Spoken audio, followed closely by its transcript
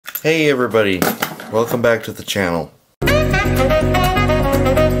Hey everybody, welcome back to the channel.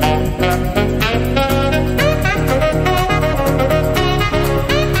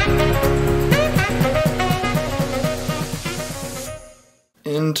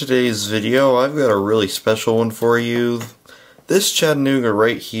 In today's video, I've got a really special one for you. This Chattanooga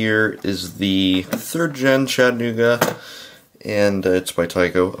right here is the 3rd gen Chattanooga, and it's by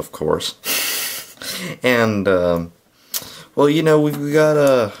TYCO, of course. And, well, you know, we've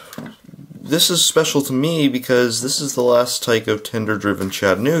got this is special to me because this is the last TYCO tender-driven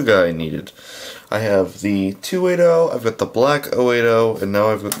Chattanooga I needed. I have the 280, I've got the black 080, and now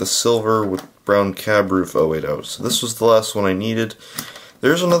I've got the silver with brown cab roof 080. So this was the last one I needed.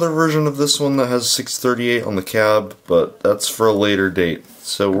 There's another version of this one that has 638 on the cab, but that's for a later date.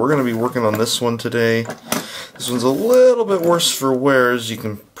 So we're going to be working on this one today. This one's a little bit worse for wear, as you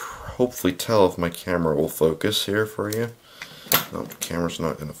can hopefully tell if my camera will focus here for you. No, the camera's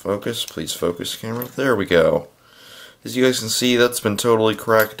not going to focus. Please focus, camera. There we go. As you guys can see, that's been totally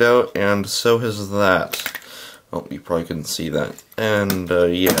cracked out, and so has that. Oh, you probably couldn't see that. And,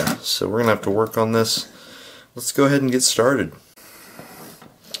 yeah, so we're going to have to work on this. Let's go ahead and get started.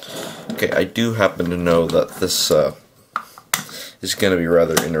 Okay, I do happen to know that this is going to be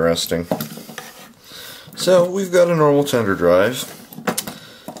rather interesting. So, we've got a normal tender drive,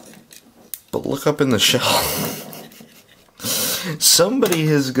 but look up in the shell. Somebody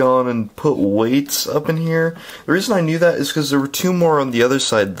has gone and put weights up in here. The reason I knew that is because there were 2 more on the other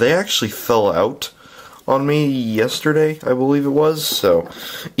side. They actually fell out on me yesterday, I believe it was, so,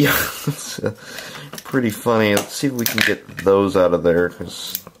 yeah, it's pretty funny. Let's see if we can get those out of there,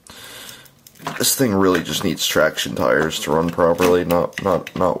 because this thing really just needs traction tires to run properly,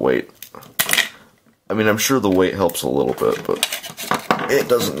 not weight. I mean, I'm sure the weight helps a little bit, but it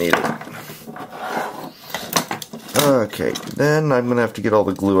doesn't need it. Okay, then I'm going to have to get all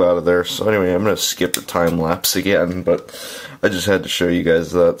the glue out of there. So anyway, I'm going to skip the time lapse again, but I just had to show you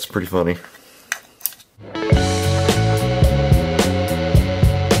guys that. It's pretty funny.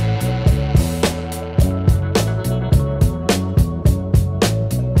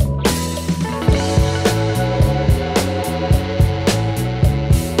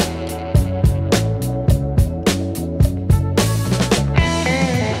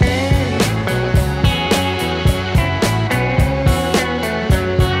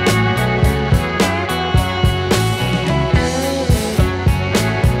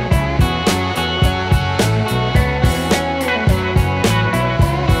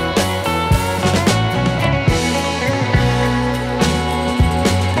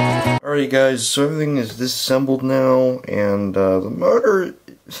 Alright guys, so everything is disassembled now, and the motor,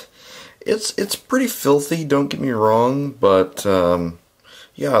 it's pretty filthy, don't get me wrong, but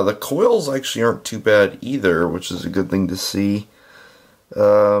yeah, the coils actually aren't too bad either, which is a good thing to see.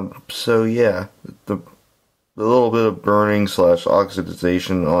 So yeah, the little bit of burning /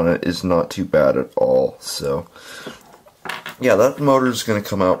 oxidization on it is not too bad at all, so yeah, that motor's going to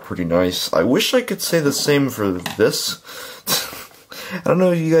come out pretty nice. I wish I could say the same for this. I don't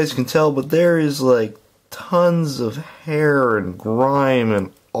know if you guys can tell, but there is like tons of hair and grime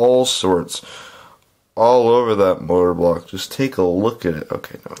and all sorts all over that motor block. Just take a look at it.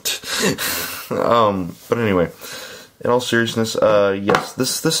 Okay, no. But anyway, in all seriousness, yes,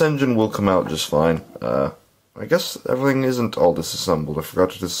 this engine will come out just fine. I guess everything isn't all disassembled. I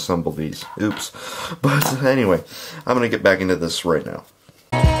forgot to disassemble these. Oops. But anyway, I'm gonna get back into this right now.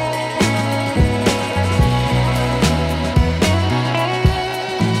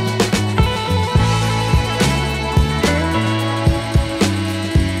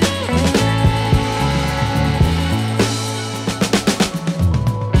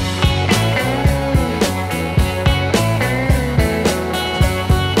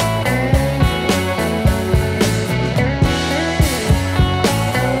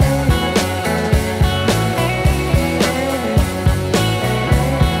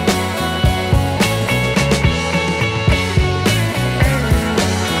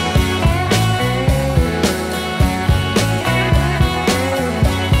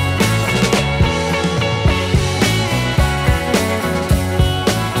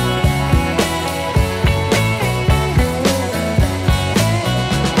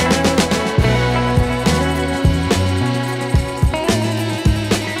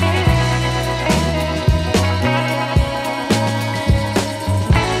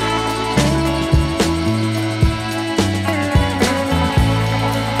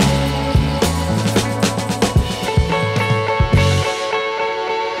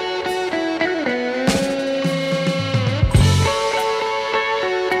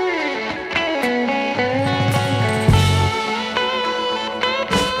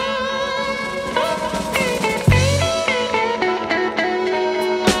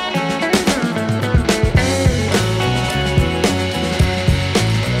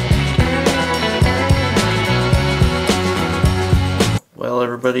 Well,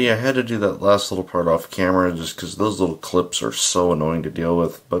 everybody, I had to do that last little part off camera just because those little clips are so annoying to deal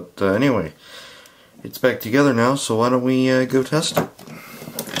with. But anyway, it's back together now, so why don't we go test it?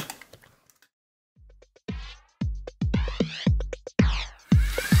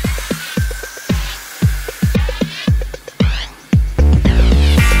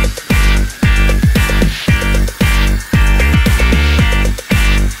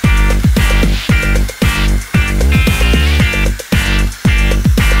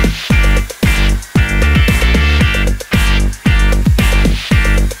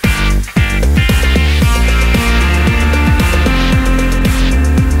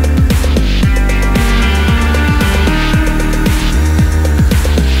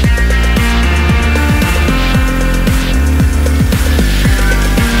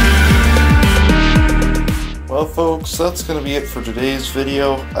 Well folks, that's going to be it for today's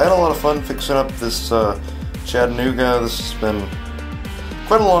video. I had a lot of fun fixing up this Chattanooga. This has been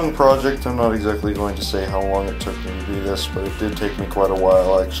quite a long project. I'm not exactly going to say how long it took me to do this, but it did take me quite a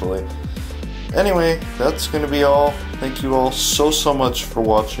while actually. Anyway, that's going to be all. Thank you all so much for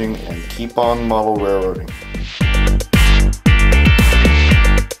watching, and keep on model railroading.